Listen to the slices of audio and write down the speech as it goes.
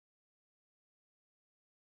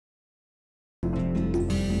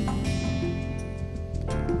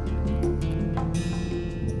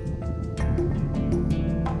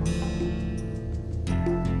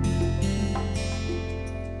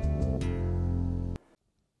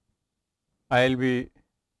I will be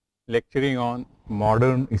lecturing on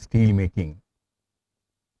modern steel making.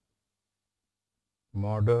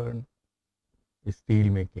 Modern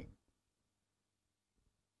steel making.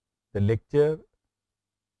 The lecture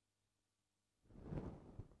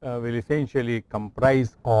will essentially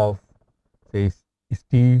comprise of, say,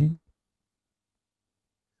 steel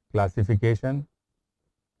classification,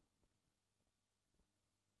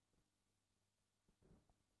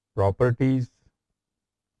 properties,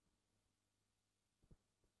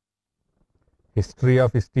 history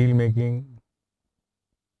of steel making,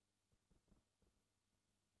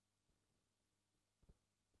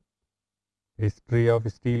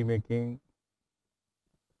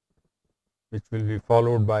 which will be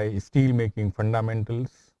followed by steel making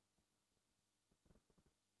fundamentals,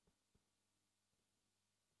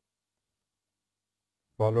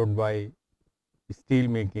 followed by steel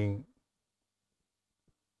making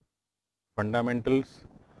fundamentals,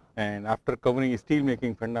 and after covering steel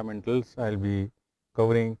making fundamentals, I will be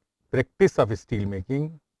covering practice of steel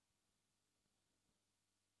making,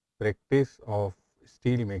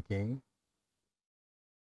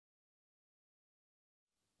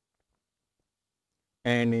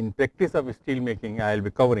 and in practice of steel making, I will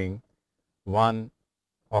be covering one,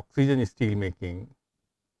 oxygen steel making,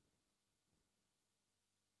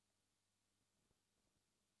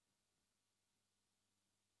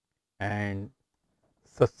 and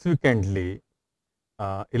subsequently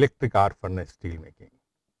electric arc furnace steel making.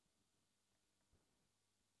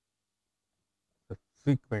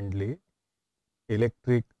 Subsequently,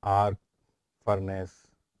 electric arc furnace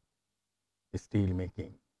steel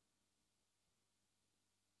making.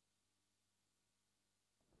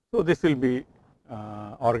 So, this will be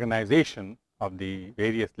organization of the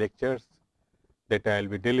various lectures that I will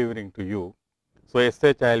be delivering to you. So, as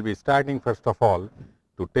such, I will be starting first of all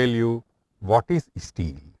to tell you what is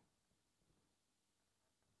steel.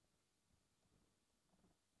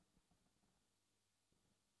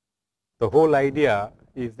 The whole idea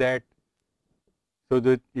is that so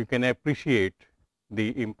that you can appreciate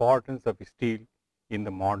the importance of steel in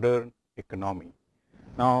the modern economy.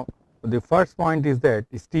 Now, the first point is that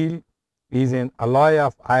steel is an alloy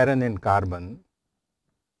of iron and carbon,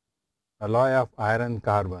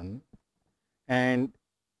 and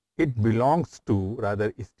it belongs to,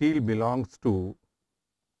 rather steel belongs to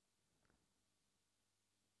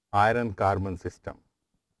iron carbon system.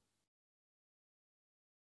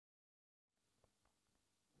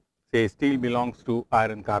 Say steel belongs to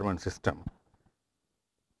iron carbon system.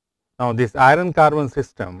 Now, this iron carbon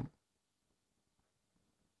system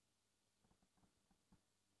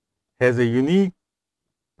has a unique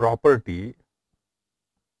property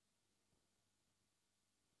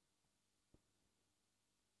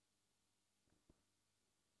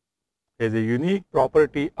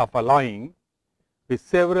of alloying with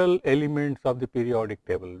several elements of the periodic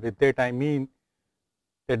table. With that I mean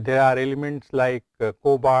that there are elements like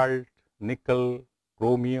cobalt, nickel,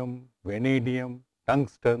 chromium, vanadium,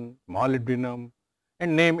 tungsten, molybdenum,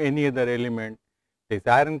 and name any other element. This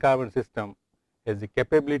iron carbon system has the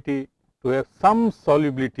capability to have some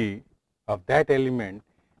solubility of that element,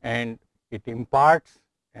 and it imparts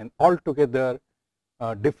an altogether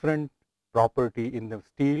different property in the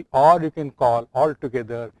steel, or you can call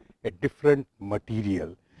altogether a different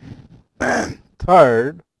material.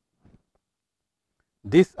 Third,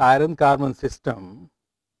 this iron carbon system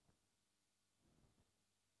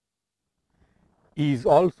is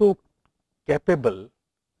also capable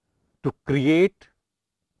to create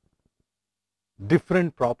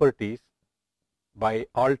different properties by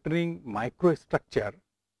altering microstructure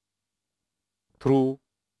through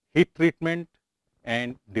heat treatment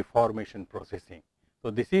and deformation processing. So,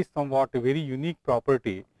 this is somewhat a very unique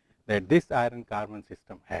property that this iron carbon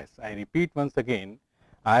system has. I repeat once again,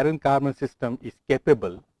 iron carbon system is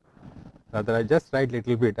capable, rather I just write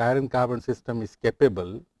little bit, iron carbon system is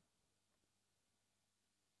capable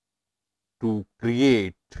to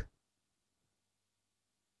create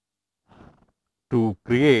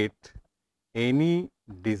any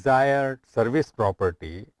desired service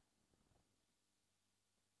property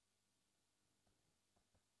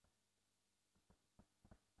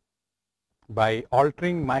by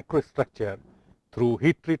altering microstructure through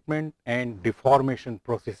heat treatment and deformation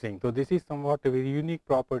processing. So, this is somewhat a very unique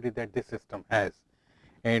property that this system has.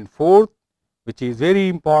 And fourth, which is very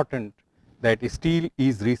important, that steel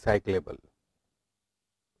is recyclable.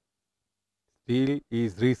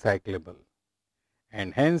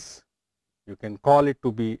 And hence you can call it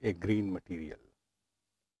to be a green material.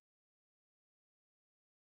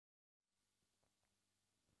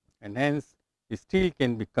 And hence steel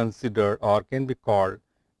can be considered or can be called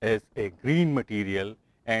as a green material,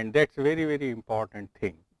 and that is a very important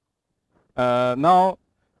thing. Now,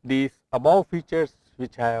 these above features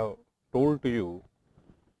which I have told to you,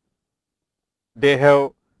 they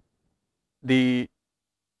have the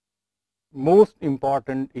most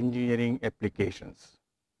important engineering applications.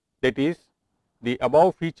 That is, the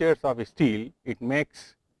above features of steel, it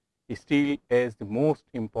makes steel as the most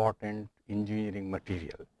important engineering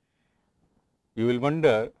material. You will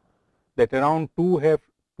wonder that around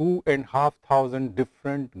 2,500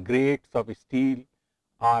 different grades of steel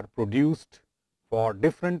are produced for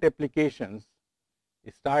different applications,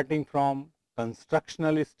 starting from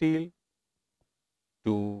constructional steel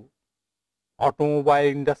to automobile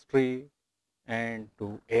industry and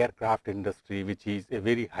to aircraft industry, which is a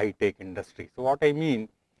very high tech industry. So, what I mean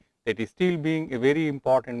that steel being a very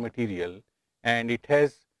important material, and it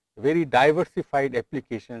has very diversified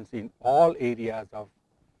applications in all areas of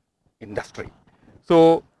industry.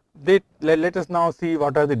 So, let us now see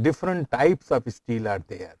what are the different types of steel are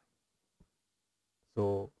there.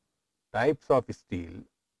 So, types of steel,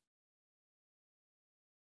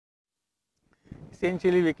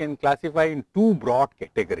 essentially we can classify in two broad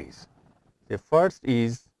categories. The first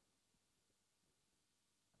is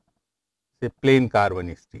say plain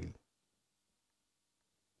carbon steel.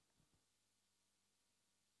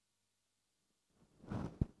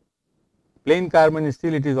 Plain carbon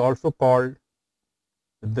steel, it is also called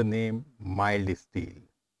with the name mild steel,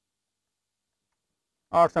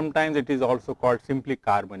 or sometimes it is also called simply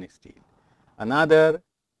carbon steel. Another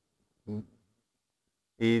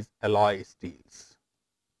is alloy steels.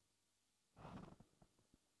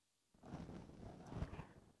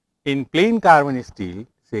 In plain carbon steel,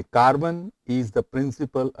 say carbon is the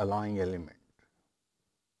principal alloying element.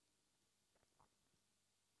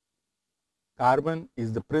 Carbon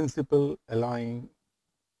is the principal alloying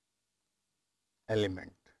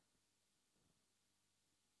element.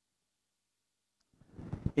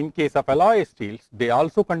 In case of alloy steels, they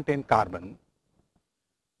also contain carbon,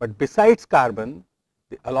 but besides carbon,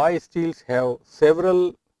 the alloy steels have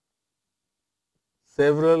several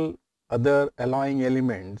other alloying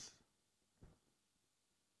elements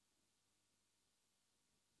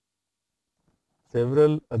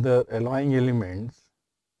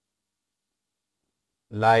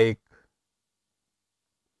like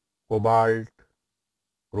cobalt,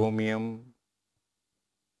 chromium,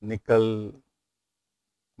 nickel,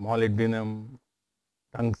 molybdenum,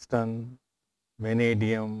 tungsten,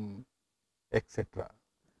 vanadium, etc.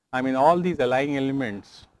 I mean, all these alloying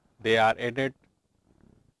elements, they are added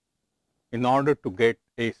in order to get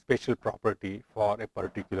a special property for a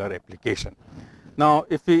particular application. Now,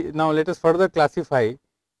 let us further classify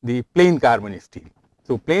the plain carbon steel.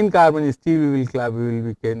 So, plain carbon steel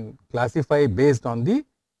we can classify based on the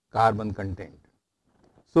carbon content.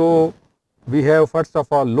 So, we have first of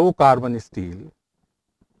all low carbon steel.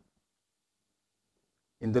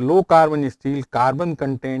 In the low carbon steel, carbon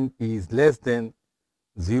content is less than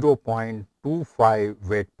 0.25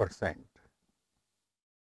 weight%.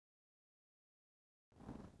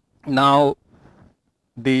 Now,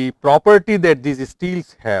 the property that these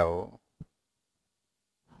steels have,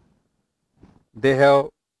 they have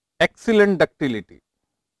excellent ductility.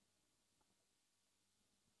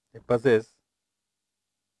 They possess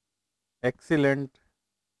excellent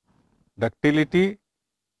ductility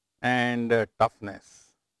and toughness.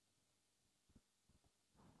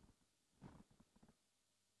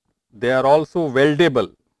 They are also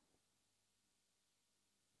weldable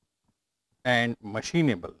and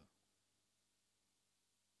machinable.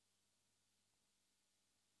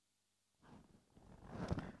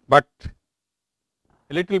 But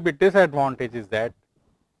a little bit disadvantage is that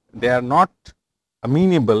they are not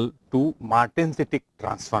amenable to martensitic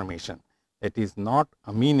transformation. It is not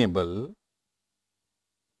amenable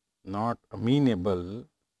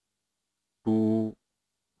to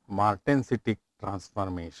martensitic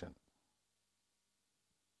transformation.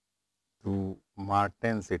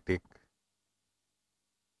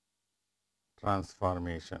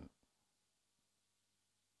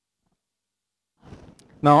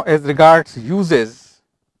 Now, as regards uses,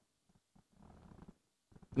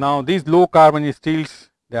 now these low carbon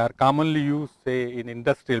steels, they are commonly used say in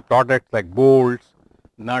industrial products like bolts,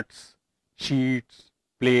 nuts, sheets,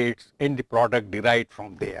 plates, and the product derived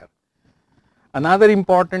from there. Another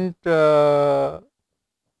important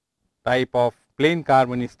type of plain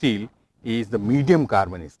carbon steel is the medium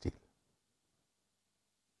carbon steel.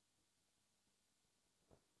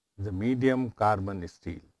 The medium carbon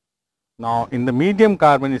steel. Now, in the medium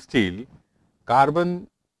carbon steel, carbon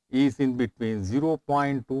is in between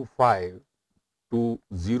 0.25 to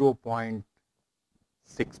 0.5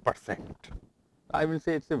 6%. I will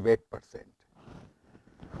say it is a wet percent.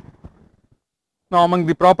 Now, among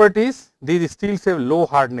the properties, these steels have low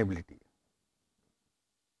hardenability.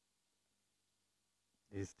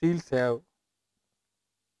 These steels have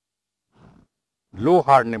low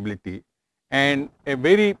hardenability, and a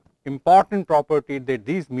very important property that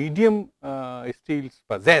these medium steels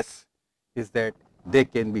possess is that they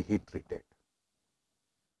can be heat treated.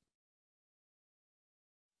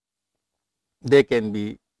 They can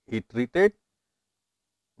be heat treated.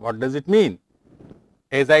 What does it mean?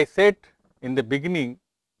 As I said in the beginning,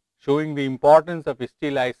 showing the importance of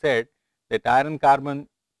steel, I said that iron carbon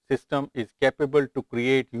system is capable to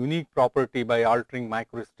create unique property by altering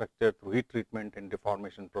microstructure through heat treatment and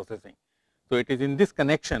deformation processing. So, it is in this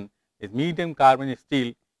connection is medium carbon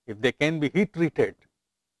steel, if they can be heat treated,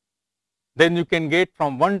 then you can get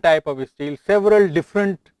from one type of steel several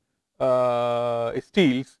different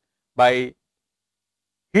steels by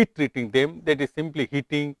heat treating them, that is simply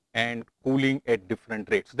heating and cooling at different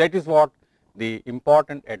rates. So, that is what the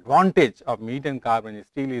important advantage of medium carbon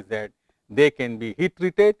steel is, that they can be heat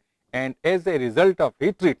treated, and as a result of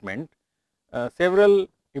heat treatment several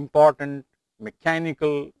important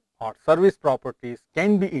mechanical or service properties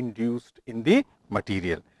can be induced in the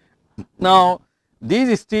material. Now,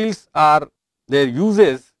 these steels are their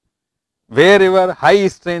uses wherever high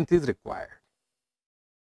strength is required.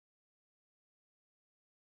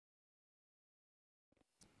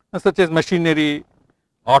 Such as machinery,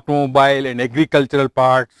 automobile and agricultural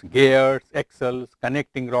parts, gears, axles,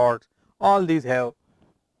 connecting rods, all these have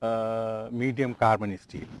medium carbon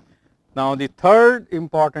steel. Now, the third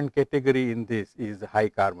important category in this is high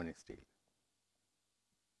carbon steel.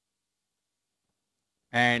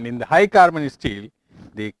 And in the high carbon steel,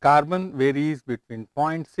 the carbon varies between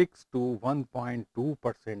 0.6 to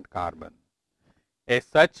 1.2% carbon. As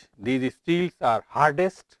such, these steels are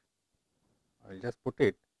hardest, I will just put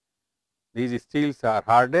it, these steels are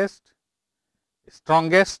hardest,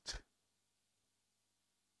 strongest,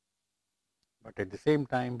 but at the same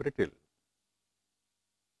time brittle.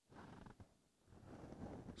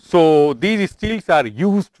 So, these steels are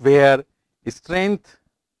used where strength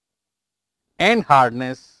and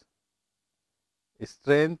hardness,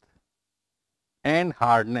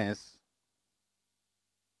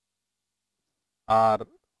 are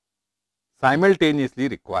simultaneously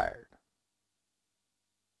required.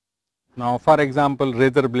 Now, for example,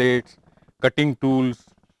 razor blades, cutting tools,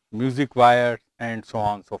 music wires and so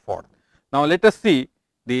on and so forth. Now, let us see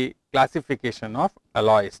the classification of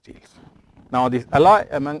alloy steels. Now, this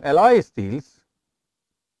among alloy steels,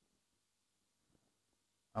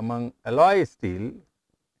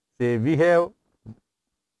 say we have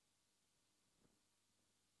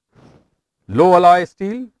low alloy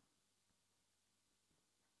steel.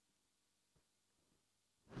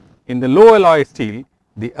 In the low alloy steel,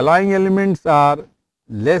 the alloying elements are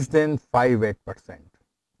less than 5%.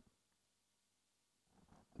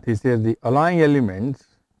 These are the alloying elements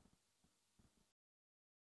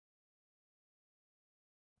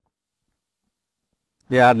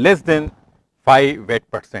they are less than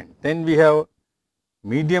 5%. Then we have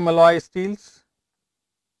medium alloy steels.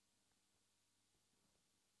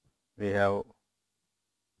 We have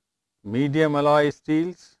medium alloy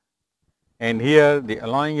steels, and here the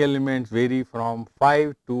alloying elements vary from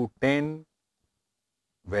 5 to 10%,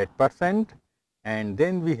 and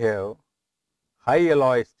then we have high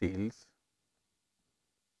alloy steels,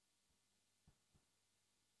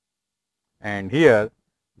 and here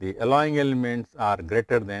the alloying elements are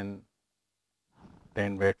greater than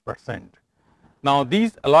 10%. Now,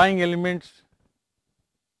 these alloying elements,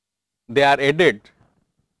 they are added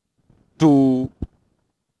to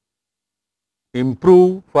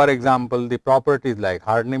improve, for example, the properties like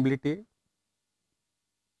hardenability,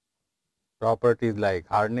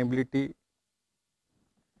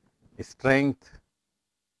 strength,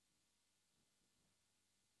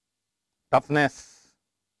 toughness,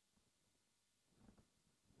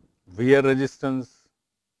 wear resistance,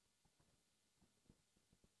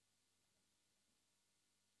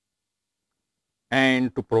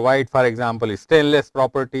 and to provide, for example, stainless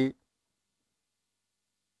property.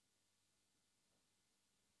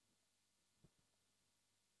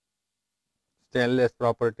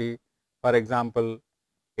 For example,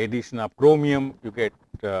 addition of chromium, you get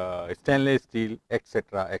stainless steel,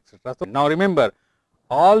 etc., etc. So, now remember,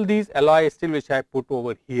 all these alloy steel which I put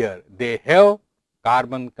over here, they have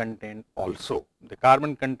carbon content also. The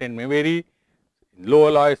carbon content may vary, low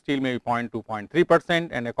alloy steel may be 0.2, 0.3%,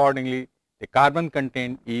 and accordingly the carbon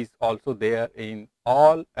content is also there in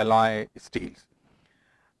all alloy steels.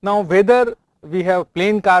 Now, whether we have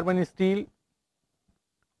plain carbon steel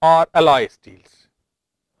or alloy steels.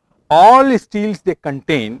 All steels, they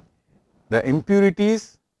contain the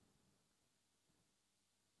impurities,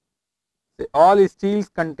 all steels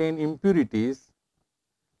contain impurities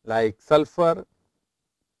like sulfur,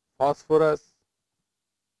 phosphorus,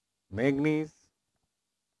 manganese,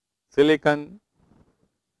 silicon,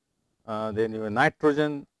 then you have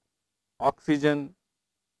nitrogen, oxygen,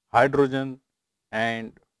 hydrogen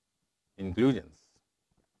and inclusions.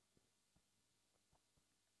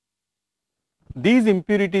 These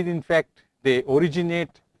impurities, in fact, they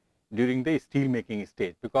originate during the steel making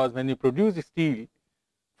stage, because when you produce steel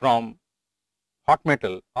from hot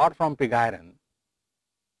metal or from pig iron,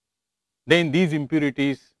 then these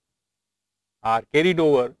impurities are carried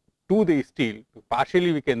over to the steel.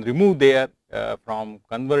 Partially we can remove there from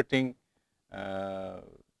converting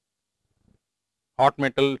hot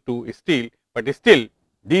metal to steel, but still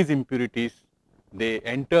these impurities, they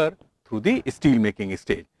enter through the steel making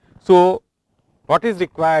stage. So, what is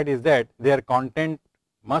required is that their content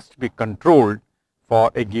must be controlled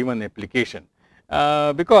for a given application,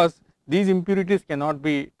 because these impurities cannot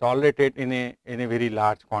be tolerated in a very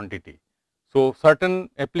large quantity. So, certain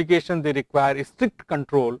applications, they require strict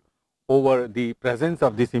control over the presence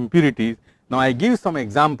of these impurities. Now, I give some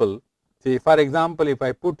example. Say, for example, if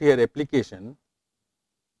I put here application,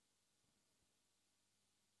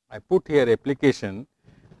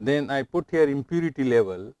 then I put here impurity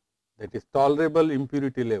level, that is tolerable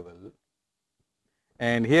impurity level,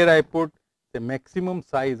 and here I put the maximum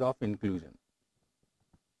size of inclusion.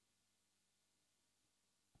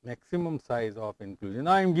 Maximum size of inclusion.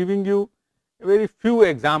 Now, I am giving you a very few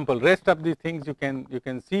examples. Rest of the things you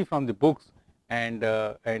can see from the books and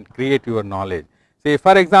create your knowledge. Say,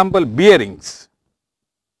 for example, bearings,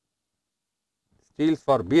 steels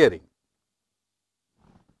for bearing,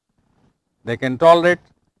 they can tolerate,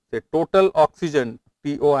 say, total oxygen,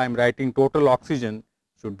 TO, I am writing total oxygen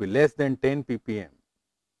should be less than 10 ppm.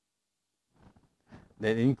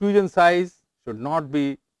 Then inclusion size should not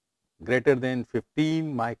be greater than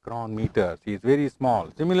 15 micron meters, is very small.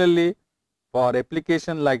 Similarly, for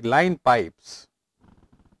application like line pipes,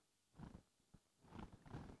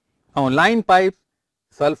 now line pipes,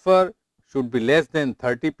 sulfur should be less than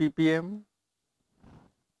 30 ppm,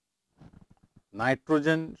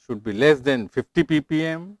 nitrogen should be less than 50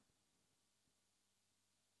 ppm,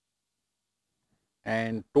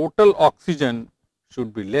 and total oxygen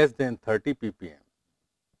should be less than 30 ppm,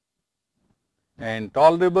 and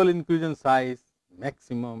tolerable inclusion size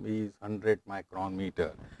maximum is 100 micron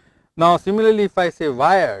meter. Now, similarly, if I say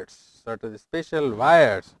wires, certain special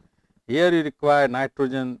wires, here you require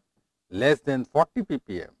nitrogen less than 40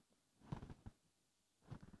 ppm,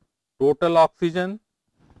 total oxygen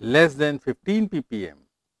less than 15 ppm,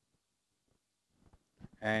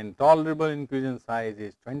 and tolerable inclusion size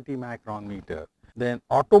is 20 micron meter. Then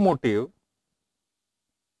automotive,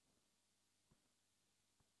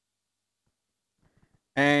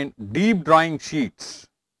 and deep drying sheets,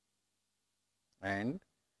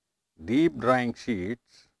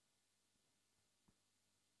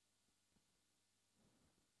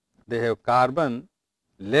 they have carbon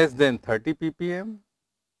less than 30 ppm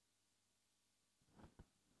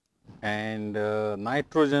and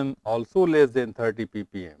nitrogen also less than 30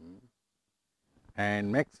 ppm,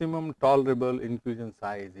 and maximum tolerable inclusion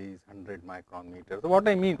size is 100 micron meter. So, what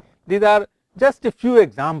I mean, these are just a few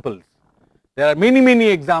examples. There are many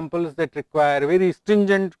examples that require very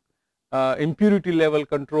stringent impurity level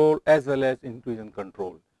control as well as inclusion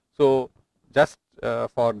control. So, just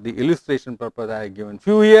for the illustration purpose, I have given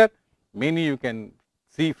few here, many you can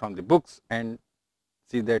see from the books and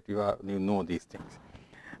see that you know these things.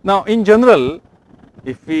 Now, in general,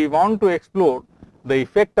 if we want to explore the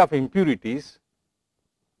effect of impurities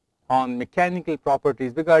on mechanical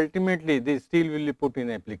properties, because ultimately this steel will be put in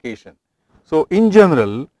application. So, in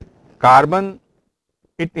general, carbon,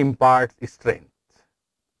 it imparts strength.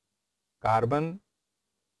 Carbon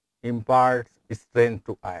imparts strength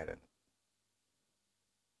to iron.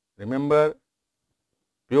 Remember,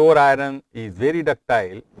 pure iron is very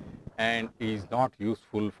ductile and is not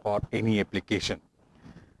useful for any application.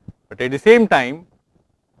 But at the same time,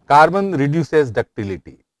 carbon reduces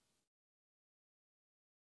ductility.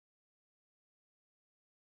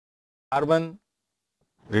 Carbon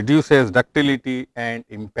reduces ductility and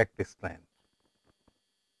impact strength.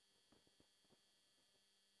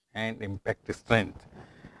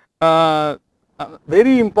 A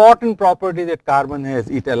very important property that carbon has,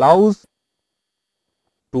 it allows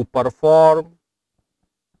to perform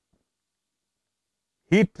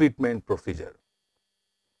heat treatment procedure.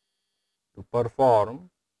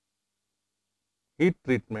 heat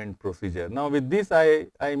treatment procedure. Now, with this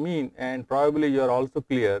I mean, and probably you are also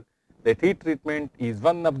clear, that heat treatment is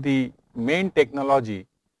one of the main technology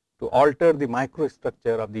to alter the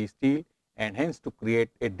microstructure of the steel and hence to create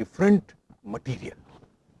a different material.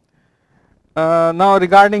 Now,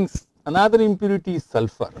 regarding another impurity is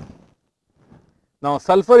sulfur. Now,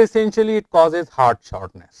 sulfur essentially it causes heart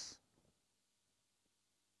shortness.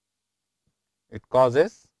 It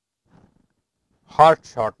causes heart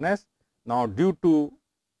shortness. Now, due to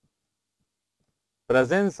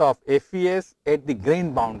presence of FES at the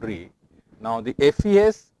grain boundary. Now, the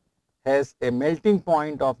FES has a melting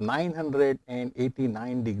point of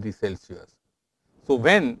 989 degrees Celsius. So,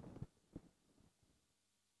 when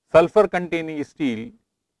sulfur containing steel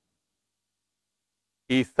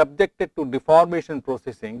is subjected to deformation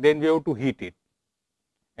processing, then we have to heat it,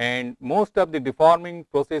 and most of the deforming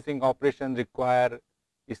processing operations require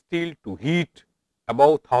steel to heat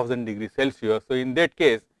above 1000 degrees Celsius. So, in that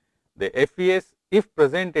case the FES if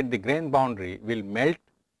present at the grain boundary will melt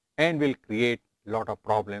and will create lot of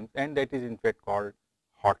problems, and that is in fact called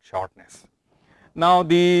hot shortness. Now,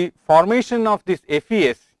 the formation of this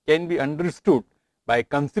FES can be understood by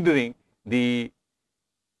considering the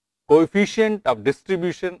coefficient of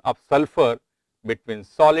distribution of sulfur between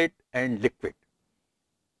solid and liquid.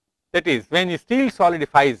 That is, when steel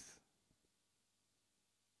solidifies,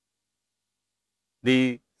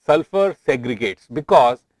 the sulfur segregates,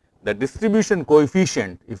 because the distribution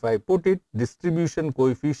coefficient, if I put it distribution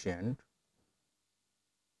coefficient,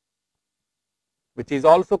 which is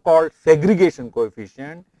also called segregation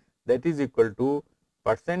coefficient, that is equal to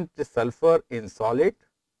percent sulfur in solid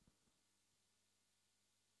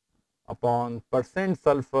upon percent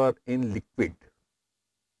sulfur in liquid,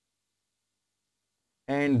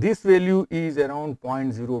 and this value is around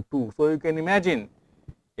 0.02. So, you can imagine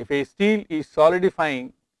if a steel is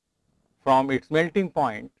solidifying from its melting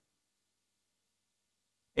point,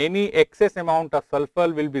 any excess amount of sulfur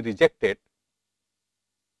will be rejected,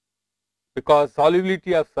 because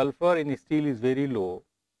solubility of sulfur in steel is very low.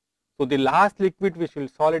 So, the last liquid which will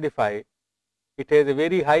solidify, it has a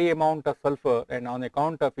very high amount of sulfur, and on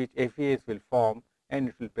account of which FES will form and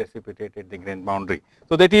it will precipitate at the grain boundary.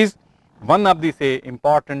 So, that is one of the say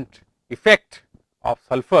important effect of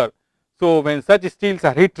sulfur. So, when such steels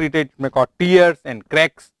are heat treated, it may cause tears and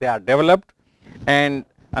cracks, they are developed. And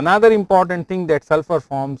another important thing that sulfur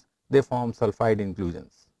forms, they form sulfide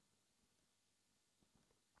inclusions.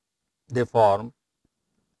 They form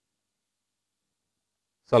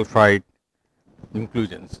sulfide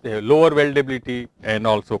inclusions. They have lower weldability and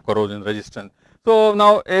also corrosion resistance. So,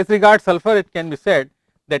 now as regards sulfur, it can be said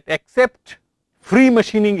that except free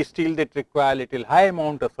machining steel that require little high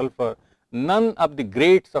amount of sulfur, none of the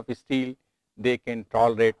grades of steel they can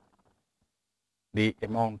tolerate the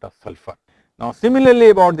amount of sulfur. Now, similarly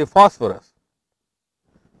about the phosphorus.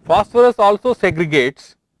 Phosphorus also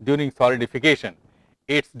segregates during solidification.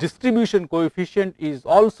 Its distribution coefficient is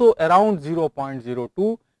also around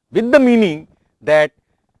 0.02, with the meaning that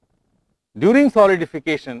during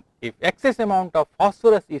solidification, if excess amount of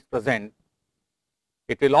phosphorus is present,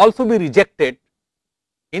 it will also be rejected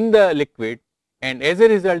in the liquid, and as a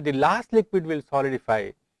result the last liquid will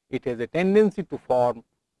solidify. It has a tendency to form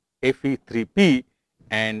Fe3P,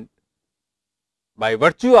 and by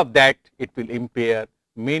virtue of that it will impair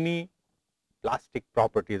many plastic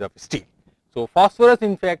properties of steel. So, phosphorus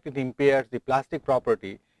in fact it impairs the plastic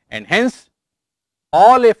property, and hence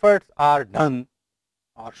all efforts are done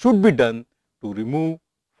or should be done to remove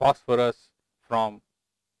phosphorus from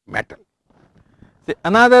metal.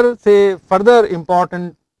 Another further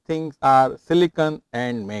important things are silicon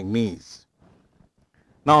and manganese.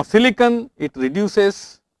 Now, silicon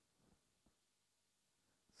reduces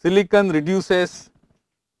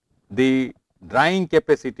the drying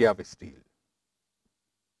capacity of steel.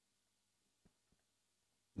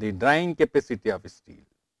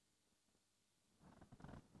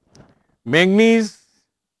 Manganese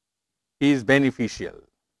is beneficial.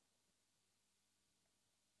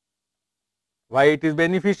 Why it is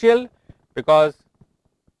beneficial? Because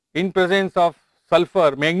in presence of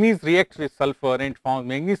sulfur, manganese reacts with sulfur and forms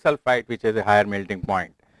manganese sulphide, which has a higher melting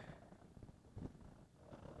point.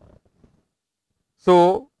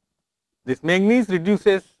 So, this manganese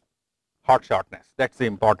reduces hot shortness, that is the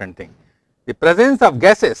important thing. The presence of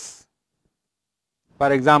gases,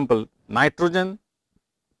 for example nitrogen,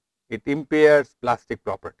 it impairs plastic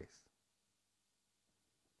properties.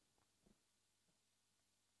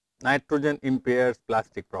 Nitrogen impairs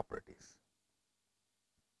plastic properties.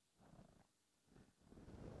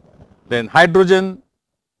 Then hydrogen,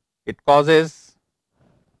 it causes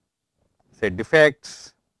say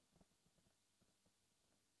defects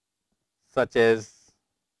such as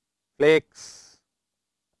flakes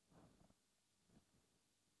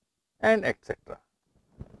and etc.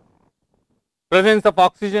 Presence of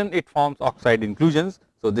oxygen, it forms oxide inclusions.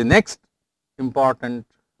 So, the next important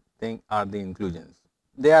thing are the inclusions.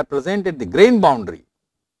 They are present at the grain boundary.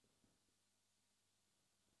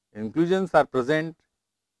 Inclusions are present,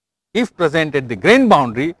 if present at the grain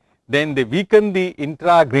boundary, then they weaken the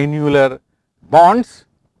intragranular bonds.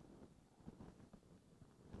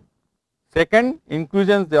 Second,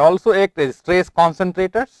 inclusions, they also act as trace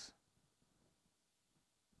concentrators.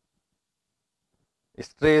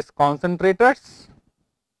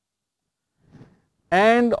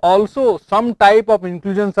 And also some type of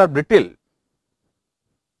inclusions are brittle.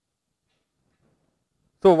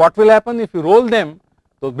 So, what will happen if you roll them?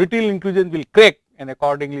 So, brittle inclusions will crack and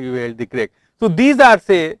accordingly you will the crack. So, these are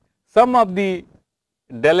say some of the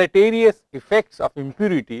deleterious effects of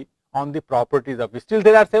impurity on the properties of steel.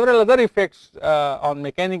 There are several other effects on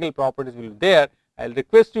mechanical properties will be there. I will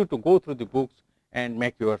request you to go through the books and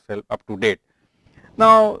make yourself up to date.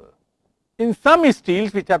 Now, in some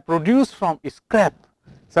steels which are produced from scrap,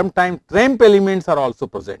 sometimes tramp elements are also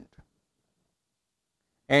present,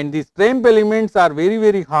 and these tramp elements are very,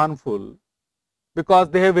 very harmful because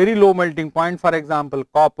they have very low melting point. For example,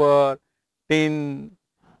 copper, tin,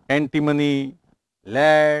 antimony,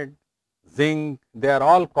 lead, zinc, they are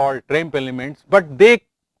all called tramp elements, but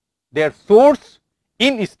their source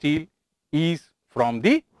in steel is from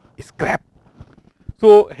the scrap.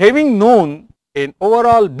 So, having known an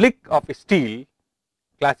overall blick of steel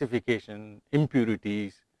classification,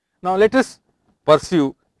 impurities, now let us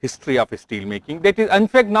pursue history of steel making. That is, in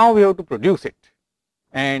fact, now we have to produce it,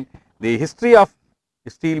 and the history of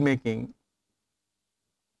steel making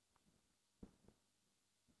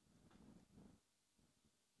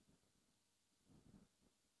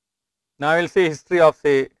now I will say history of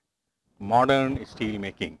say modern steel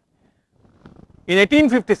making. In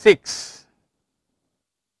 1856,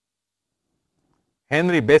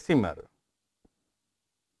 Henry Bessemer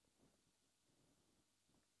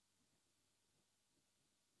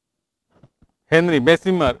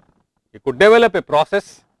he could develop a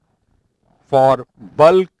process for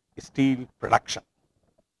bulk steel production.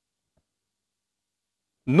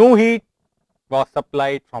 No heat was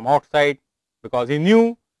supplied from outside because he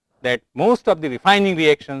knew that most of the refining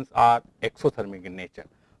reactions are exothermic in nature.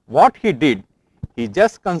 What he did, he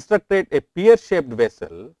just constructed a pear shaped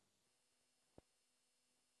vessel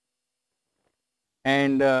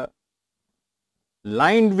and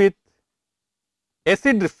lined with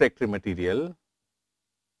acid refractory material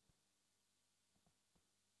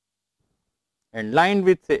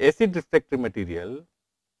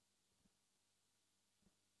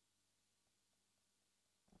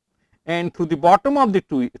and through the bottom of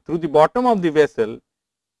the vessel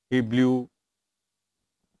he blew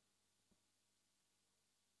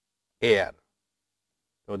air.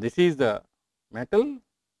 So, this is the metal.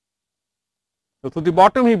 So, through the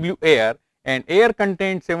bottom he blew air, and air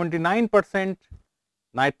contained 79%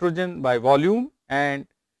 nitrogen by volume and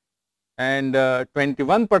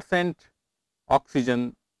 21%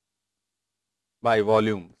 oxygen by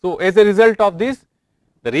volume. So, as a result of this,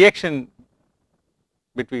 the reaction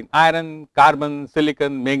between iron, carbon,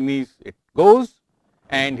 silicon, manganese, it goes,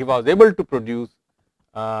 and he was able to produce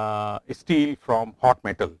steel from hot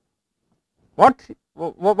metal. What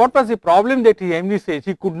was the problem that he envisaged?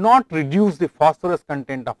 He could not reduce the phosphorus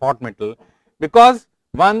content of hot metal because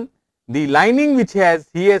one, the lining which he has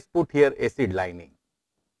put here acid lining.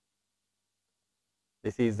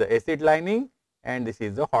 This is the acid lining and this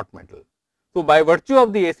is the hot metal. So, by virtue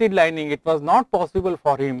of the acid lining, it was not possible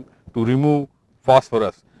for him to remove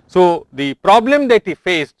phosphorus. So, the problem that he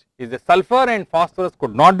faced is the sulfur and phosphorus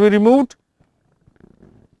could not be removed,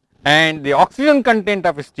 and the oxygen content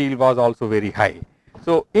of steel was also very high.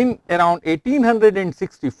 So, in around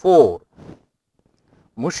 1864,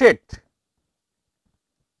 Mouchet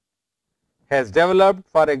has developed,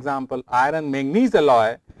 for example, iron manganese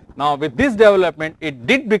alloy. Now, with this development, it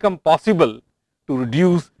did become possible to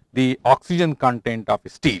reduce the oxygen content of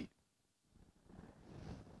steel.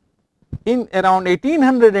 In around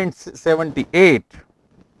 1878,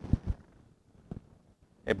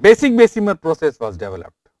 a basic Bessemer process was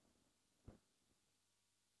developed.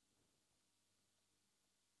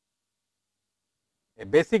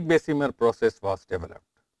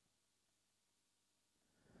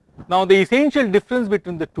 Now, the essential difference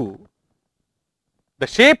between the two, the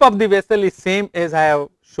shape of the vessel is same as I have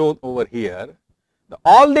shown over here.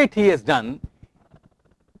 All that he has done,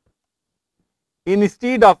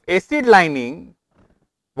 instead of acid lining,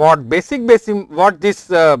 what this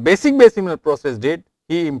basic Bessemer process did,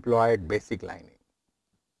 he employed basic lining.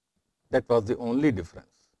 That was the only difference.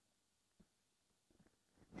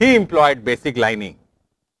 He employed basic lining,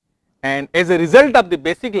 and as a result of the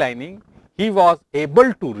basic lining, he was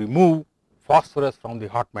able to remove phosphorus from the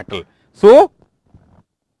hot metal. So,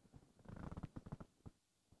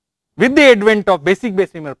 with the advent of basic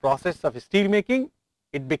Bessemer process of steel making,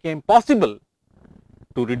 it became possible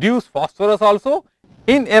to reduce phosphorus also.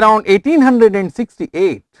 In around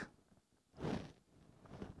 1868,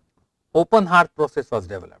 open hearth process was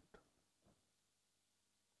developed.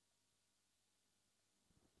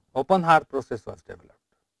 Open hearth process was developed.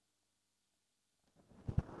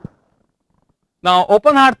 Now,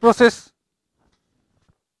 open hearth process,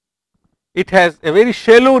 it has a very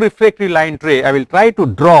shallow refractory line tray. I will try to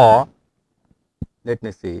draw, let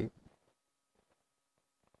me see.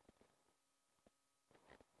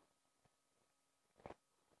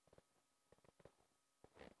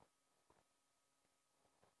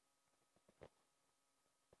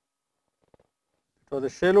 So, the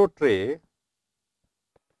shallow tray,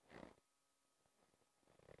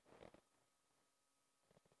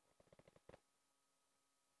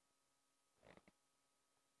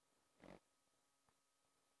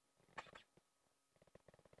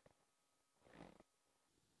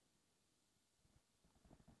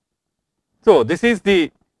 so this is the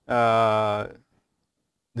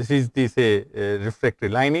say refractory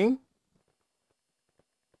lining.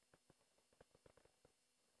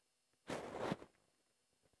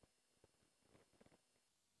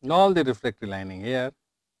 All the refractory lining here,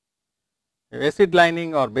 acid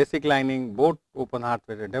lining or basic lining, both open hearth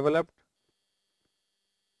were developed.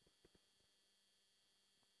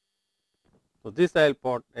 So, this I will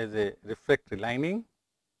put as a refractory lining.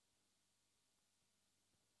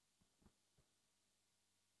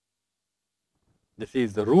 This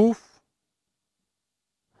is the roof,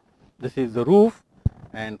 this is the roof,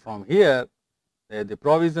 and from here the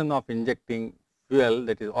provision of injecting fuel,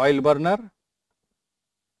 that is oil burner.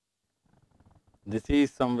 This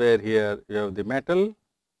is somewhere here you have the metal,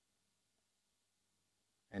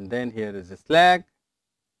 and then here is a slag.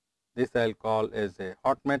 This I will call as a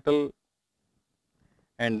hot metal,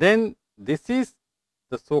 and then this is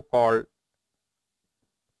the so called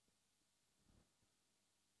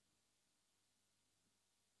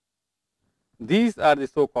these are the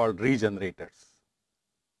so called regenerators.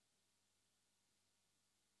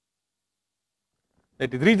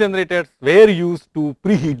 That is, regenerators were used to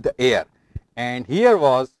preheat the air, and here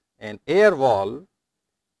was an air valve.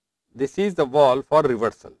 This is the valve for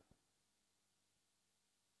reversal.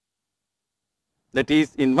 That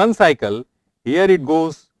is, in one cycle, here it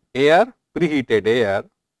goes air, preheated air,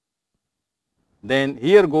 then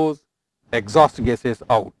here goes exhaust gases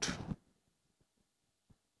out.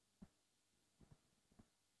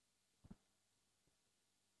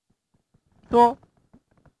 So,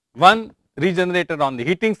 one regenerator on the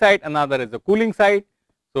heating side, another is the cooling side.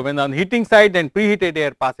 So, when on the heating side, then preheated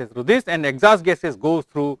air passes through this and exhaust gases goes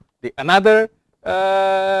through the another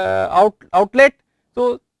outlet.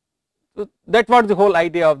 So, that was the whole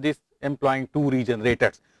idea of this employing two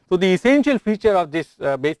regenerators. So, the essential feature of this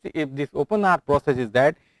this open hearth process is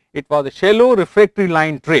that it was a shallow refractory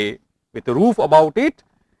line tray with a roof about it,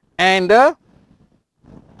 and the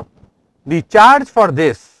charge for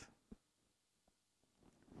this.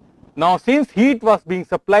 Now, since heat was being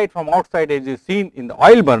supplied from outside, as you seen in the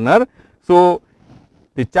oil burner, so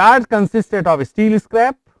the charge consisted of steel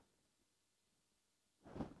scrap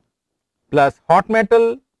plus hot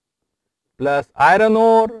metal plus iron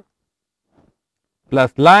ore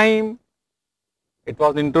plus lime. It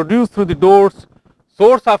was introduced through the doors.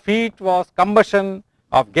 Source of heat was combustion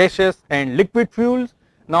of gaseous and liquid fuels.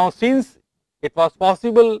 Now, since it was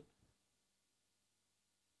possible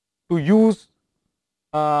to use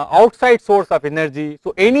outside source of energy,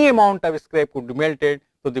 so any amount of scrap could be melted.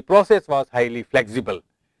 So, the process was highly flexible.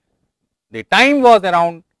 The time was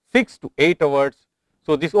around 6 to 8 hours.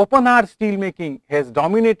 So, this open hearth steel making has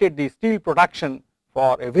dominated the steel production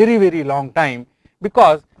for a very long time,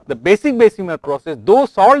 because the basic Bessemer process though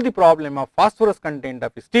solved the problem of phosphorus content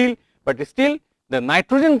of steel, but still the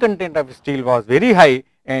nitrogen content of steel was very high,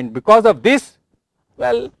 and because of this,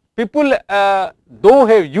 well, people though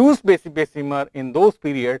have used basic Bessemer in those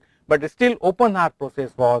periods, but still open hearth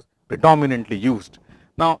process was predominantly used.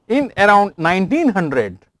 Now, in around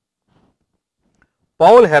 1900,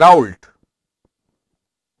 Paul Héroult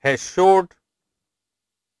has showed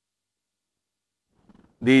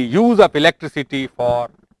the use of electricity for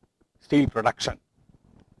steel production.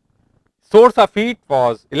 Source of heat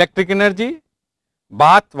was electric energy,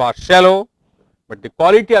 bath was shallow, but the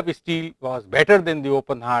quality of steel was better than the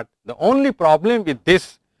open hearth. The only problem with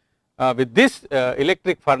this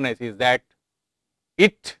electric furnace is that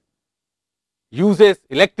it uses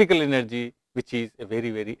electrical energy, which is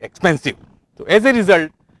very expensive. So, as a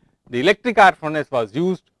result, the electric arc furnace was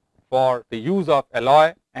used for the use of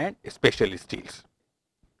alloy and special steels.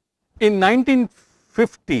 In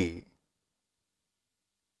 1950,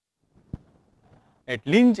 at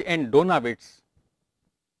Linz and Donawitz,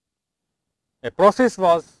 a process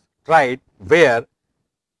was tried where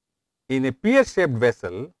in a pear shaped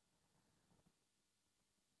vessel,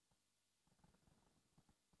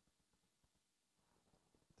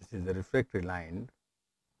 this is the refractory line,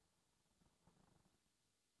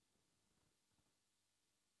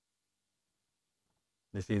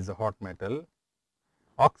 this is the hot metal,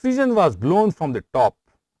 oxygen was blown from the top,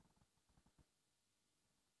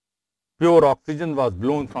 pure oxygen was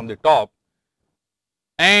blown from the top,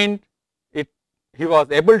 and he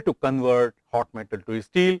was able to convert hot metal to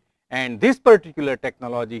steel, and this particular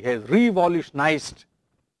technology has revolutionized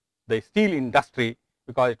the steel industry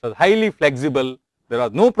because it was highly flexible. There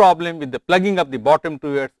was no problem with the plugging of the bottom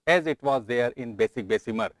two earths as it was there in basic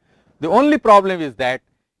Bessemer. The only problem is that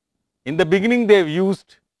in the beginning they have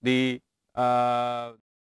used the mild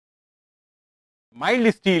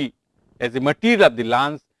steel as a material of the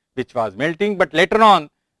lance which was melting, but later on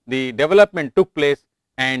the development took place,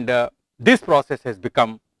 and this process has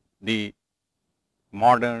become the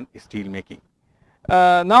modern steel making.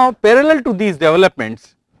 Now, parallel to these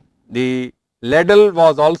developments, the ladle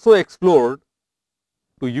was also explored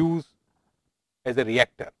to use as a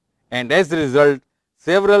reactor, and as a result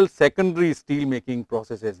several secondary steel making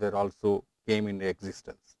processes were also came into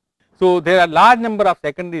existence. So, there are large number of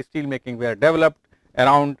secondary steel making were developed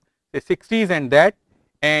around the 60s and that,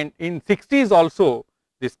 and in 60s also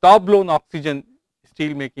this top blown oxygen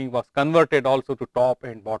steel making was converted also to top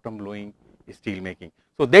and bottom blowing steel making.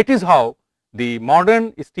 So, that is how the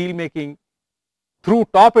modern steel making through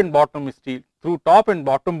top and bottom steel, through top and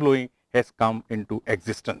bottom blowing has come into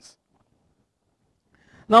existence.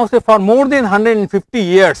 Now, say for more than 150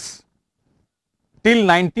 years till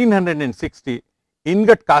 1960,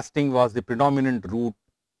 ingot casting was the predominant route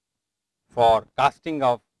for casting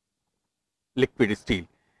of liquid steel.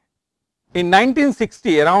 In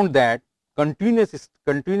 1960, around that, continuous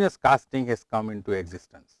casting has come into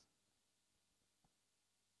existence.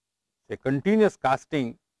 A continuous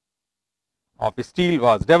casting of steel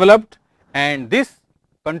was developed, and this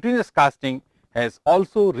continuous casting has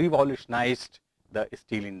also revolutionized the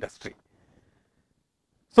steel industry.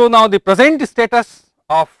 So, now the present status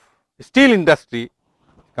of steel industry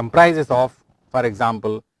comprises of, for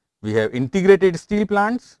example, we have integrated steel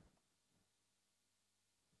plants,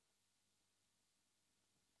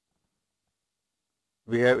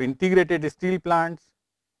 and integrated steel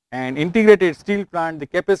plant, the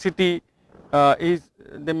capacity is,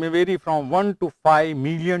 they may vary from 1 to 5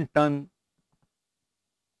 million ton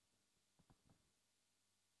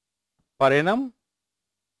per annum.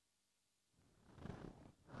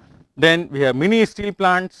 Then we have mini steel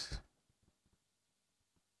plants,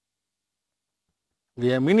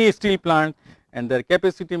 and their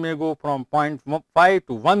capacity may go from 0.5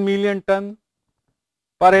 to 1 million ton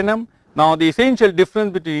per annum. Now, the essential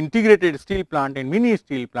difference between integrated steel plant and mini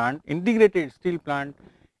steel plant, integrated steel plant,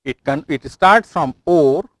 it starts from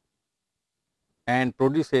ore and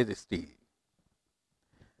produces steel,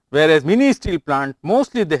 whereas mini steel plant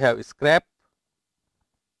mostly they have scrap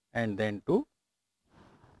and then to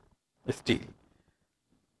steel.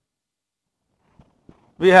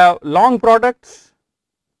 We have long products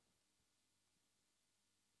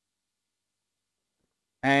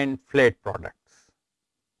and flat products.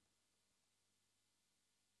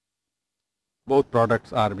 Both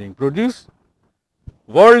products are being produced.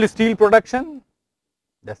 World steel production,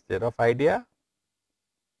 just a rough idea.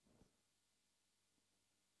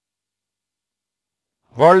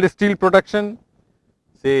 World steel production,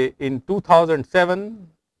 say in 2007,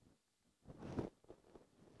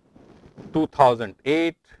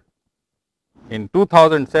 2008, in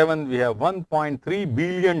 2007 we have 1.3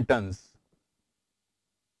 billion tons.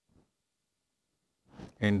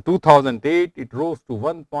 In 2008 it rose to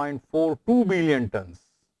 1.42 billion tons.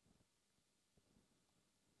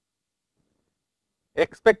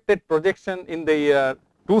 Expected projection in the year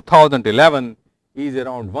 2011 is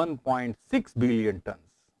around 1.6 billion tons.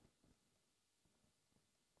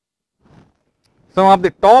 Some of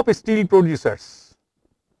the top steel producers.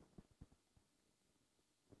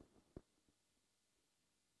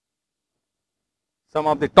 Some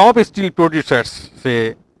of the top steel producers,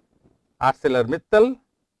 say ArcelorMittal,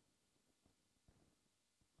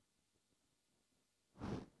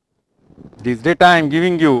 This data I am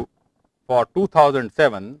giving you for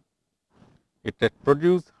 2007, it has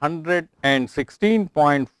produced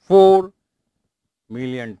 116.4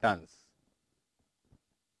 million tons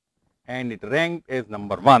and it ranked as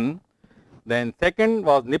number 1. Then second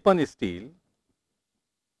was Nippon Steel,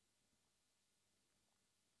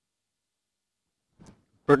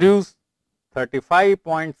 produced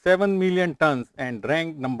 35.7 million tons and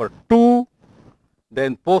ranked number 2.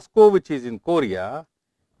 Then POSCO, which is in Korea,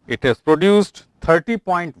 it has produced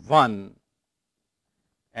 30.1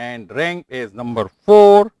 and ranked as number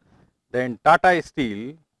 4. Then Tata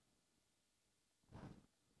Steel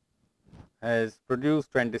has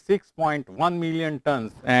produced 26.1 million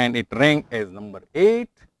tons and it ranked as number 8.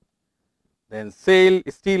 Then SAIL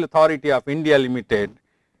Steel Authority of India Limited,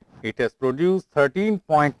 it has produced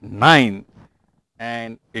 13.9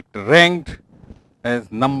 and it ranked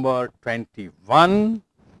as number 21.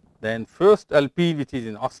 Then First LP, which is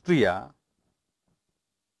in Austria,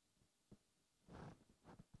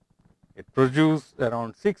 it produced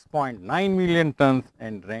around 6.9 million tons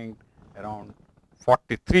and ranked around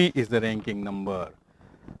 43 is the ranking number.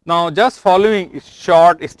 Now, just following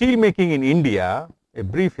short steel making in India, a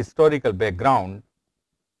brief historical background.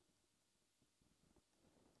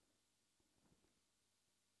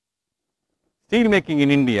 Steel making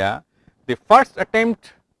in India, the first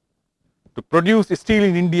attempt to produce steel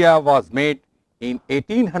in India was made in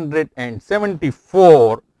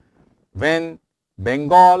 1874 when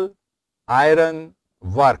Bengal Iron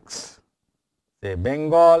Works, say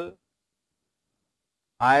Bengal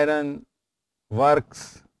Iron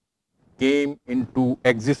Works came into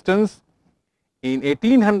existence. In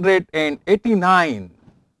 1889,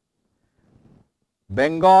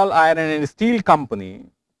 Bengal Iron and Steel Company,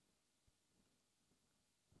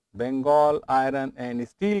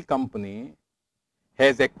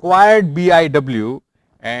 has acquired BIW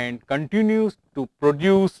and continues to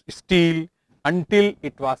produce steel until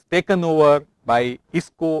it was taken over by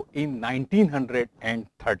ISCO in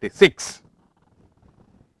 1936.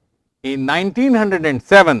 In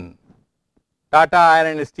 1907, Tata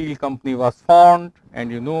Iron and Steel Company was formed,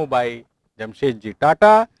 and you know, by Jamshedji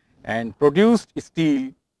Tata, and produced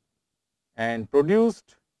steel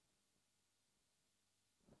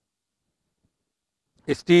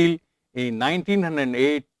in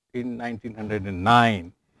 1908, in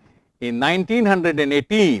 1909. In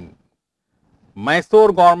 1918,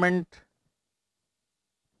 Mysore government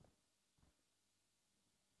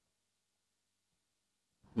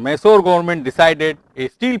decided a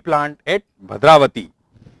steel plant at Bhadravati.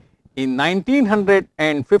 In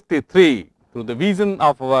 1953, through the vision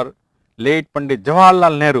of our late Pandit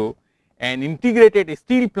Jawaharlal Nehru, an integrated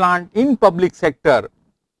steel plant in public sector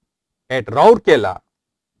at Rourkela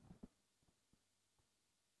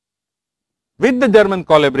with the German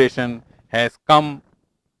collaboration has come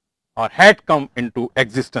or had come into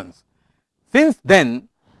existence. Since then,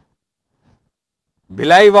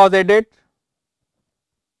 Bhilai was added,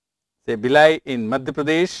 say Bhilai in Madhya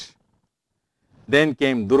Pradesh, then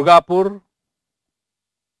came Durgapur,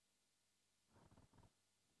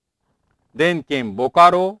 then came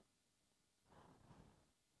Bokaro,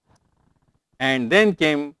 and then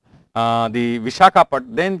came the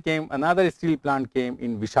Visakhapatnam, then came another steel plant came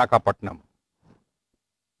in Visakhapatnam.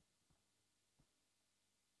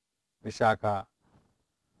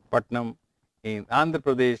 Visakhapatnam in Andhra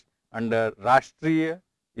Pradesh under Rashtriya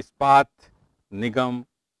Ispat Nigam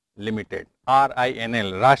Limited,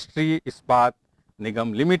 RINL, Rashtriya Ispat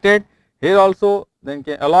Nigam Limited. Here also then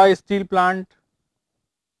came alloy steel plant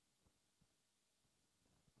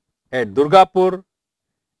at Durgapur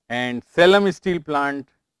and Salem steel plant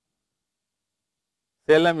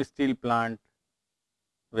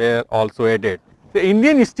were also added. The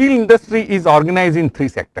Indian steel industry is organized in 3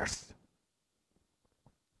 sectors.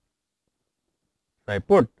 I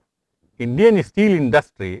put Indian steel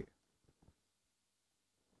industry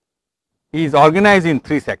is organized in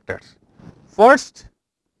 3 sectors. First,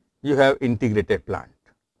 you have integrated plant.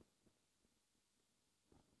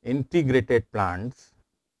 Integrated plants.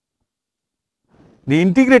 The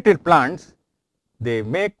integrated plants, they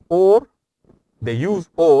make ore, they use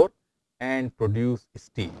ore and produce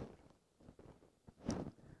steel.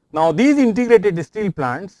 Now, these integrated steel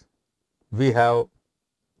plants we have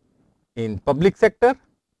in public sector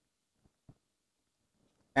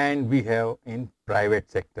and we have in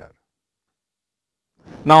private sector.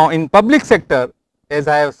 Now, in public sector, as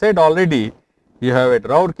I have said already, you have at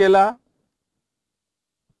Rourkela,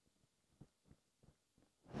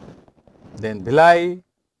 then Bhilai,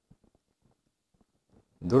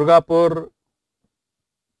 Durgapur,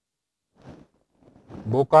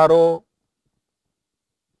 Bokaro,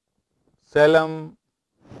 Salem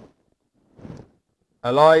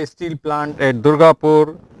alloy steel plant at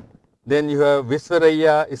Durgapur. Then you have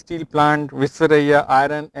Visvaraya steel plant, Visvaraya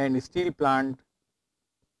iron and steel plant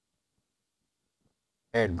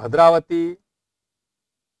at Bhadravati.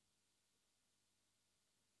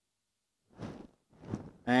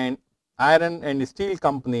 And iron and steel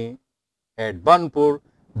company at Banpur.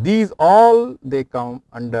 These all they come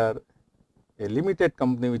under a limited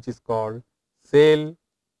company which is called SAIL,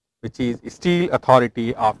 which is Steel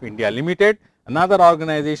Authority of India Limited. Another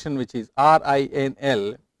organization which is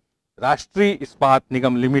RINL, Rashtriya Ispat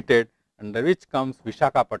Nigam Limited, under which comes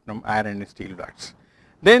Visakhapatnam Iron and Steel Works.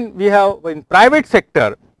 Then we have in private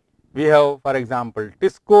sector, we have for example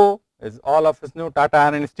TISCO, as all of us know, Tata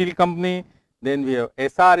Iron and Steel Company. Then we have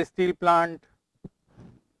SR Steel Plant.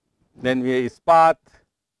 Then we have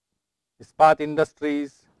Ispat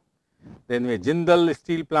Industries. Then we have Jindal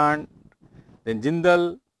Steel Plant. Then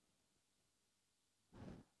Jindal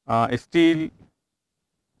Steel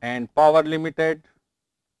and Power Limited,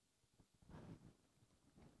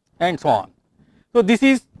 and so on. So, this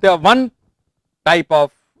is the one type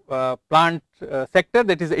of plant sector,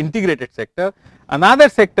 that is the integrated sector. Another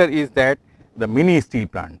sector is that the mini steel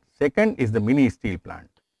plant. Second is the mini steel plant.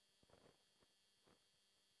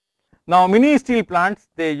 Now, mini steel plants,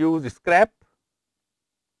 they use scrap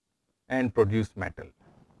and produce metal.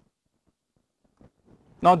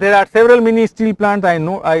 Now, there are several mini steel plants. I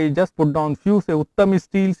know I just put down few. Say Uttam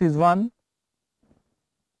Steels is one,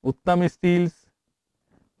 Uttam Steels,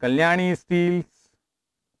 Kalyani Steels,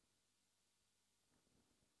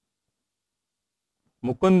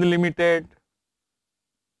 Mukund Limited,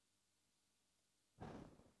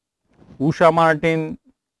 Usha Martin,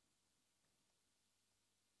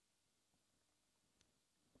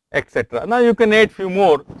 etc. Now, you can add few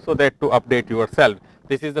more so that to update yourself.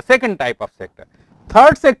 This is the second type of sector.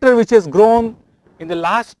 Third sector which has grown in the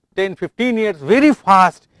last 10-15 years very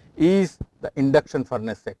fast is the induction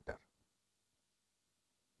furnace sector.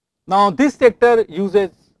 Now, this sector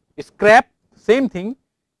uses scrap, same thing,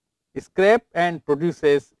 scrap and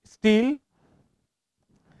produces steel.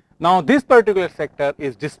 Now, this particular sector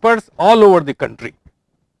is dispersed all over the country.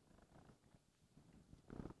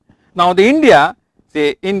 Now, the India,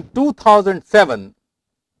 say in 2007,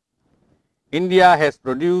 India has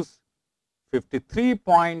produced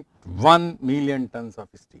 53.1 million tons of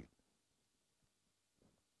steel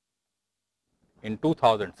in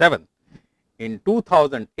 2007. In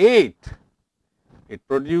 2008, it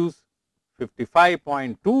produced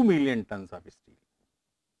 55.2 million tons of steel.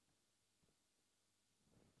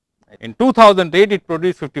 In 2008, it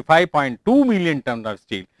produced 55.2 million tons of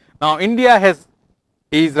steel. Now, India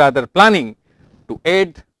is rather planning to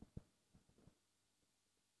add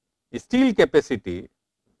steel capacity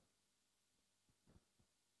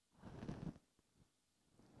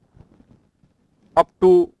up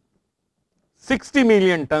to 60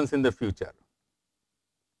 million tons in the future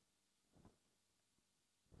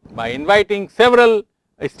by inviting several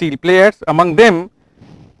steel players. Among them,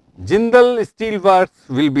 Jindal Steel Works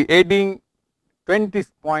will be adding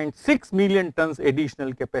 20.6 million tons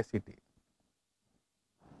additional capacity.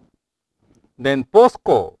 Then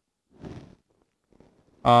POSCO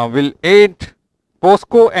will add,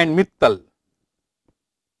 POSCO and Mittal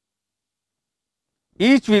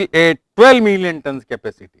each will add 12 million tons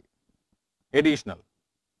capacity additional.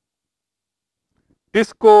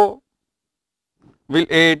 TISCO will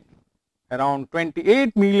add around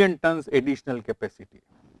 28 million tons additional capacity.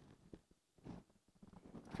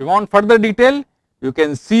 If you want further detail, you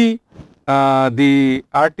can see the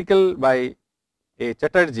article by A.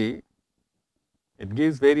 Chatterjee. It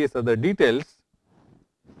gives various other details,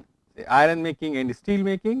 say iron making and steel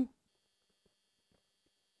making.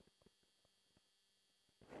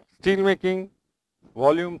 Steel making,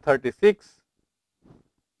 volume 36,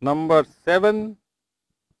 number 7,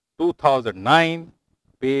 2009,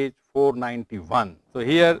 page 491. So,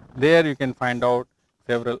 there you can find out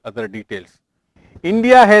several other details.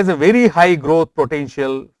 India has a very high growth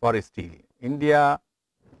potential for steel. India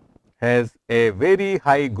has a very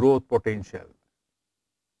high growth potential,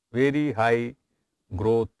 very high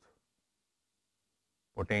growth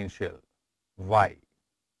potential. Why?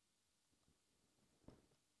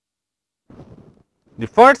 The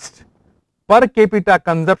first, per capita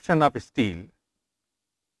consumption of steel,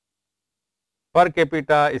 per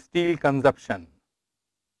capita steel consumption,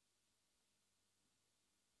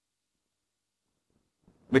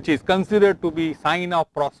 which is considered to be sign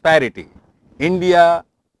of prosperity. India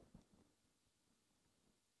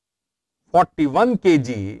 41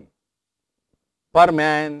 kg per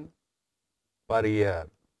man per year.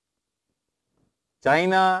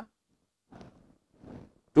 China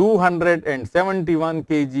 271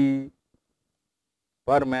 kg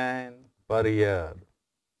per man per year.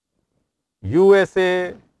 USA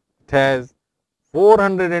it has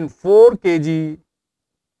 404 kg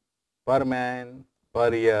per man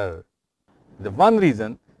per year. The one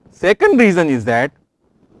reason. Second reason is that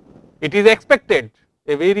it is expected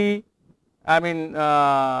a very, I mean,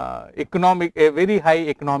 a very high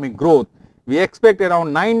economic growth. We expect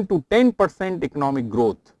around 9 to 10% economic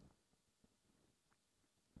growth.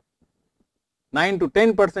 9 to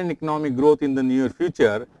 10% economic growth in the near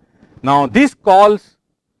future. Now, this calls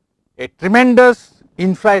a tremendous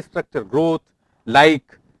infrastructure growth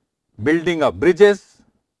like building of bridges,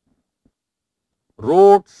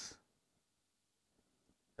 roads,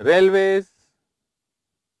 railways,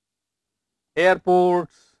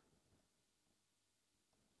 airports,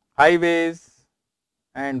 highways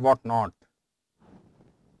and what not.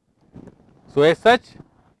 So, as such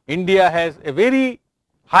India has a very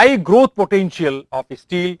high growth potential of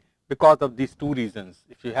steel because of these two reasons.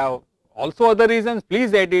 If you have also other reasons,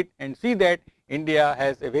 please add it and see that India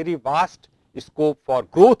has a very vast scope for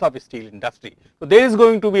growth of steel industry. So, there is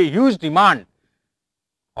going to be a huge demand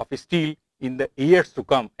of steel in the years to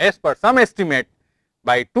come. As per some estimate,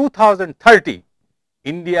 by 2030,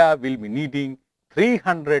 India will be needing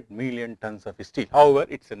 300 million tons of steel. However,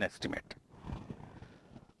 it is an estimate.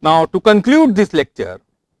 Now, to conclude this lecture,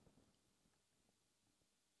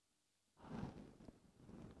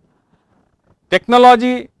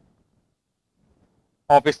 technology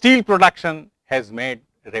of steel production has made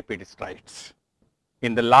rapid strides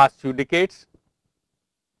in the last few decades.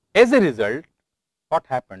 As a result, what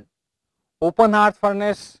happened? Open hearth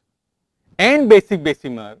furnace and basic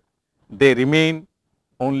Bessemer, they remain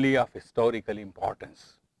only of historical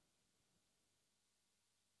importance.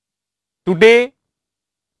 Today,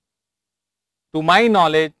 to my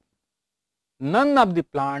knowledge, none of the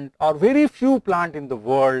plant or very few plant in the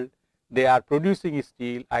world, they are producing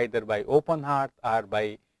steel either by open hearth or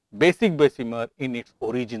by basic Bessemer in its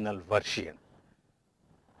original version.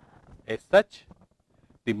 As such,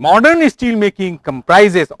 the modern steel making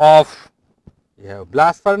comprises of, you have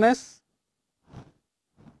blast furnace,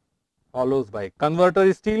 follows by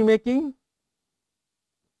converter steel making,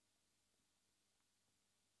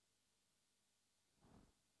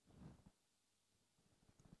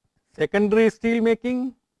 secondary steel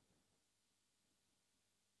making,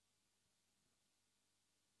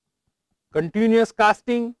 continuous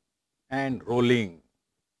casting and rolling.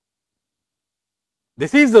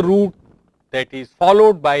 This is the route that is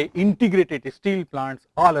followed by integrated steel plants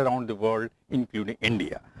all around the world, including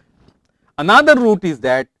India. Another route is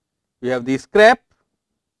that we have the scrap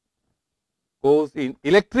goes in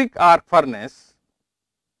electric arc furnace,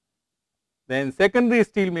 then secondary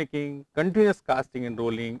steel making, continuous casting and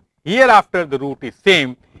rolling. Hereafter the route is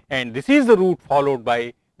same, and this is the route followed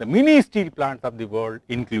by the many steel plants of the world,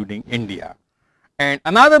 including India. And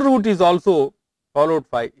another route is also followed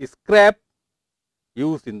by scrap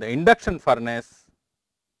used in the induction furnace,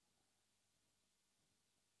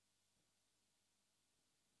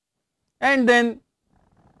 and then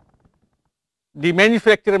the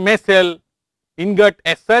manufacturer may sell ingot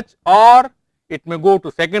as such, or it may go to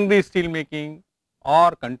secondary steel making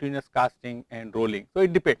or continuous casting and rolling. So,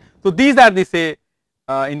 it depends. So, these are the say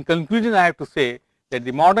in conclusion I have to say that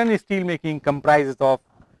the modern steel making comprises of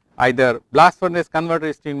either blast furnace,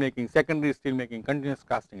 converter steel making, secondary steel making, continuous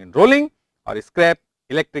casting and rolling, or scrap,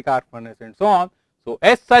 electric arc furnace and so on. So,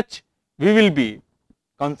 as such we will be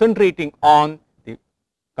concentrating on the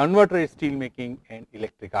converter steel making and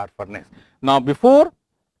electric arc furnace. Now, before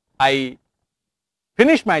I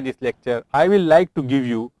finish this lecture, I will like to give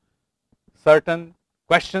you certain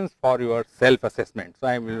questions for your self assessment. So,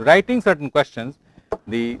 I am writing certain questions,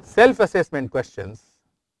 the self assessment questions.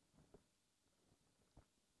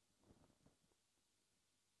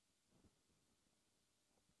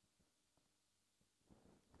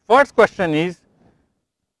 First question is,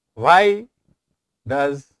 why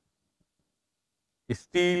does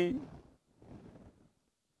steel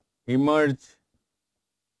emerge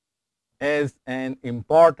as an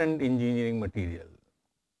important engineering material?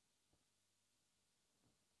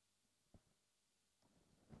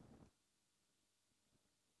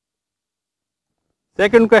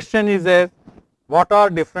 Second question is as, what are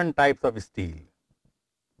different types of steel?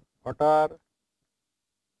 What are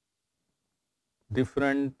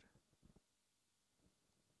different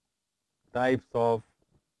types of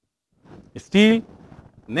steel?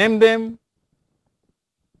 Name them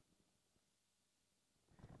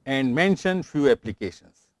and mention few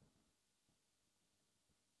applications.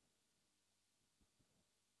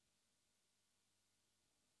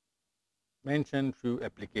 mention few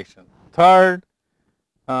applications. Third,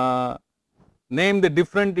 name the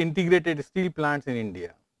different integrated steel plants in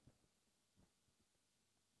India.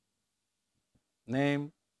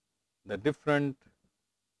 Name the different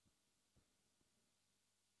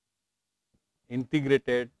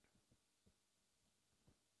integrated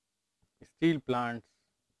steel plants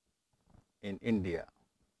in India.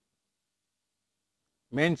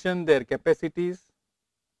 Mention their capacities,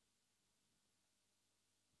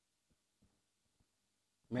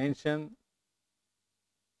 mention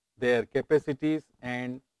their capacities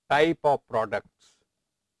and type of products.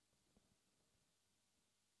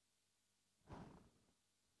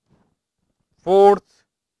 Fourth,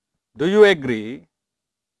 do you agree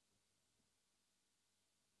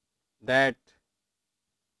that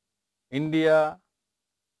India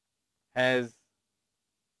has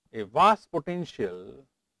a vast potential?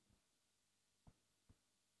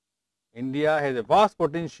 India has a vast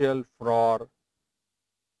potential for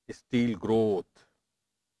steel growth.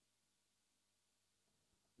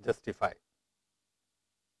 Justify.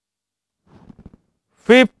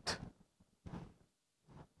 Fifth,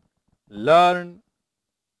 learn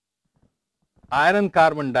iron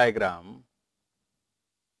carbon diagram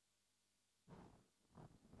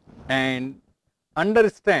and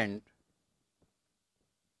understand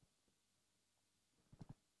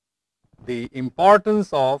the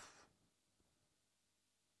importance of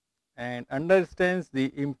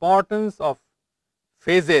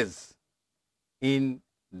phases in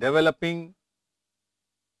developing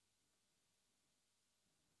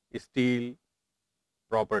steel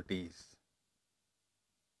properties.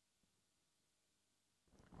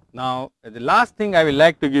 Now, the last thing I will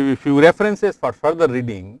like to give you few references for further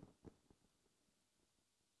reading.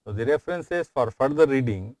 So, the references for further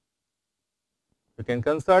reading, you can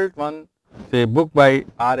consult one, say, book by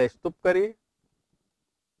R.S. Tupkari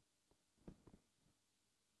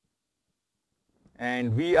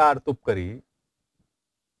and V.R. Tupkari,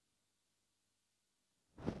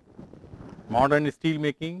 Modern Steel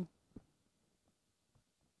Making,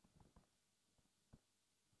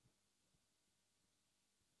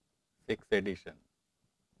 sixth edition,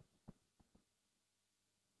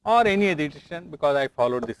 or any edition, because I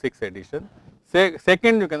followed the sixth edition.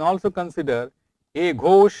 Second, you can also consider A.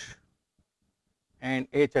 Ghosh and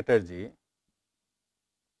A. Chatterjee,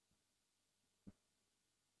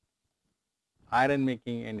 Iron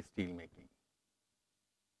Making and Steel Making.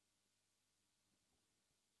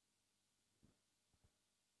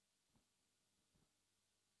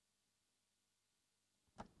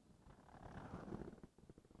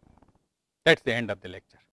 That is the end of the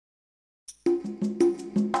lecture.